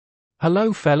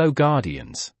Hello fellow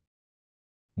Guardians.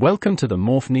 Welcome to the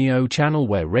MorphNeo channel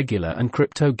where regular and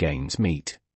crypto games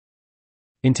meet.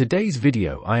 In today's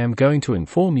video I am going to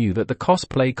inform you that the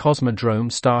Cosplay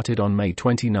Cosmodrome started on May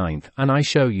 29th and I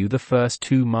show you the first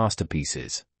two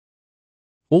masterpieces.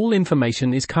 All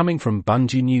information is coming from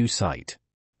Bungie news site.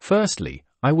 Firstly,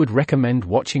 I would recommend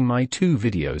watching my two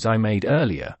videos I made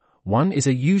earlier. One is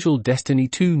a usual Destiny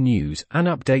 2 news and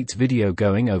updates video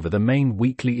going over the main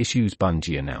weekly issues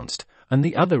Bungie announced, and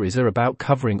the other is about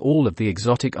covering all of the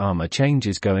exotic armor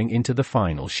changes going into the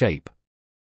final shape.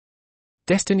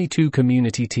 Destiny 2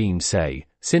 community team say,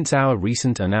 since our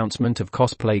recent announcement of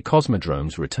Cosplay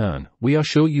Cosmodrome's return, we are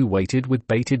sure you waited with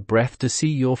bated breath to see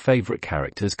your favorite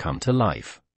characters come to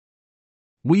life.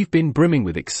 We've been brimming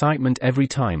with excitement every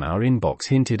time our inbox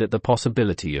hinted at the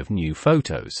possibility of new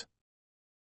photos.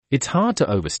 It's hard to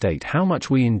overstate how much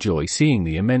we enjoy seeing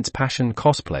the immense passion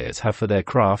cosplayers have for their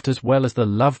craft as well as the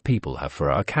love people have for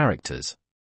our characters.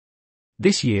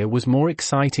 This year was more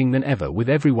exciting than ever with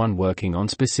everyone working on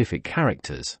specific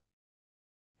characters.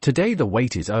 Today the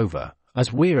wait is over,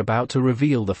 as we're about to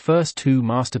reveal the first two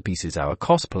masterpieces our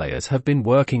cosplayers have been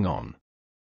working on.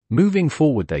 Moving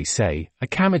forward they say, a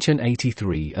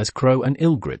Kamichan83 as Crow and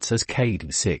Cayde-6 as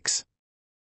Cayde-6.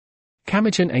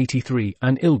 Kamichan83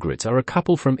 and Cayde-6 are a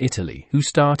couple from Italy who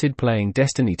started playing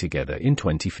Destiny together in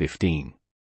 2015.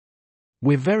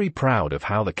 We're very proud of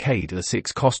how the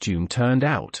Cayde-6 costume turned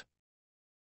out.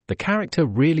 The character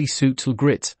really suits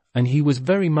Cayde, and he was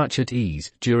very much at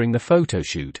ease during the photo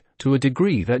shoot, to a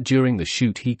degree that during the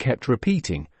shoot he kept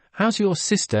repeating, "How's your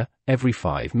sister?" every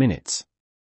 5 minutes.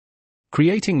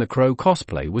 Creating the Crow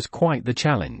cosplay was quite the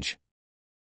challenge.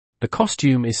 The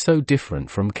costume is so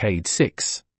different from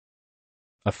Cayde-6.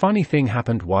 A funny thing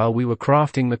happened while we were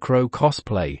crafting the Crow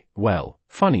cosplay. Well,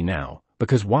 funny now,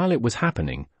 because while it was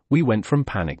happening, we went from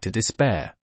panic to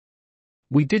despair.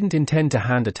 We didn't intend to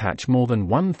hand attach more than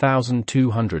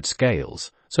 1,200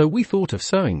 scales, so we thought of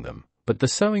sewing them, but the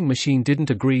sewing machine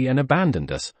didn't agree and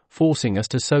abandoned us, forcing us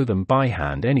to sew them by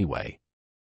hand anyway.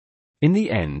 In the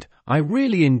end, I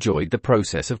really enjoyed the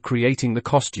process of creating the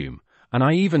costume, and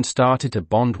I even started to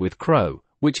bond with Crow,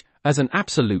 which, as an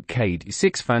absolute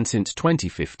Cayde-6 fan since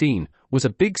 2015, was a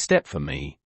big step for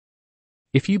me.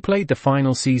 If you played the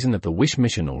final season of the Wish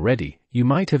mission already, you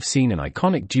might have seen an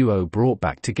iconic duo brought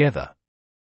back together.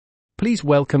 Please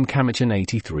welcome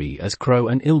Kamichan83 as Crow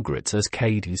and Cayde-6 as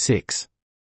Cayde-6.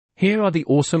 Here are the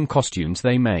awesome costumes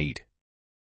they made.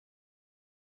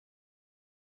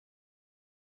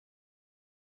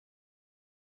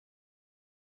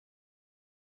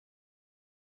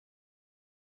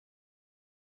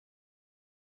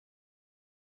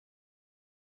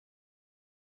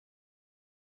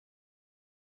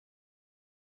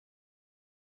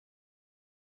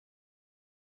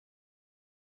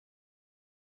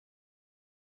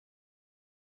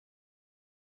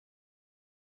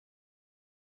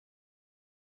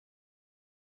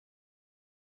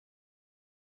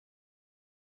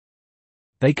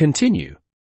 They continue.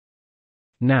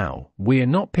 Now, we're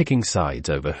not picking sides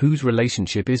over whose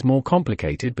relationship is more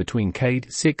complicated between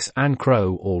Cayde-6 and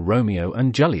Crow or Romeo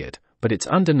and Juliet, but it's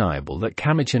undeniable that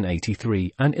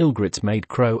Kamichan83 and Cayde-6 made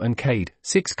Crow and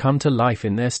Cayde-6 come to life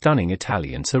in their stunning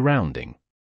Italian surrounding.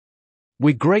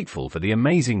 We're grateful for the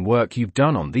amazing work you've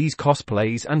done on these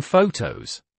cosplays and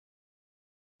photos.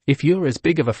 If you're as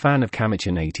big of a fan of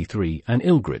Kamichan83 and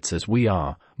Cayde-6 as we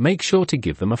are, make sure to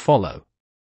give them a follow.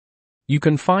 You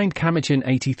can find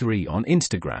Kamichan83 on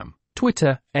Instagram,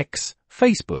 Twitter, X,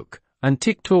 Facebook, and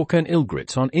TikTok and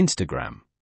Cayde-6 on Instagram.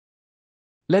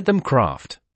 Let them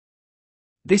craft.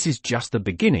 This is just the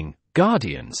beginning,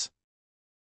 Guardians.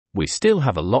 We still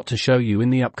have a lot to show you in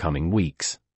the upcoming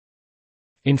weeks.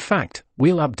 In fact,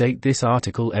 we'll update this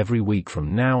article every week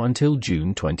from now until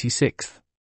June 26th.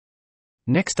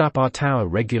 Next up are Tower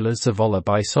regulars Zavala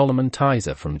by Solomon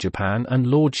Tizer from Japan and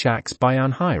Lord Shax by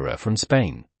Anhira from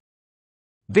Spain.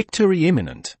 Victory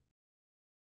imminent.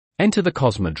 Enter the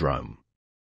Cosmodrome.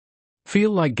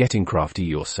 Feel like getting crafty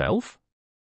yourself?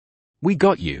 We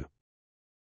got you.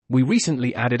 We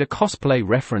recently added a cosplay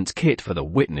reference kit for the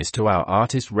witness to our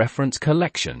artist reference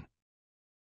collection.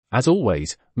 As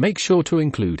always, make sure to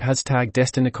include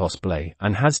 #DestinyCosplay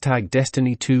and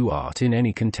 #Destiny2Art in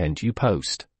any content you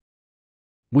post.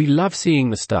 We love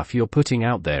seeing the stuff you're putting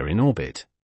out there in orbit.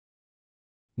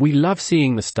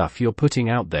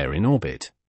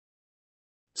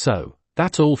 So,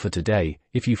 that's all for today.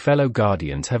 If you fellow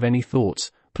Guardians have any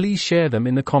thoughts, please share them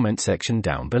in the comment section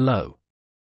down below.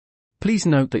 Please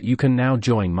note that you can now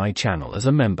join my channel as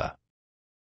a member.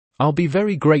 I'll be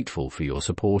very grateful for your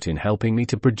support in helping me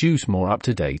to produce more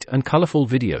up-to-date and colorful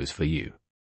videos for you.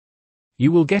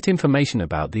 You will get information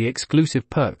about the exclusive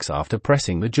perks after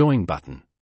pressing the join button.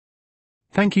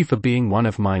 Thank you for being one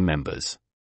of my members.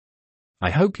 I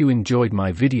hope you enjoyed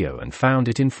my video and found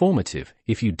it informative.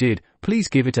 If you did, please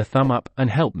give it a thumb up and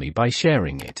help me by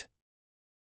sharing it.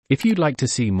 If you'd like to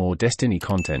see more Destiny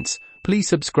contents, please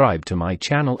subscribe to my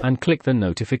channel and click the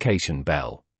notification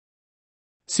bell.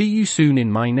 See you soon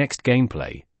in my next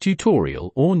gameplay,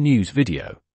 tutorial or news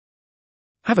video.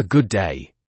 Have a good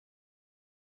day.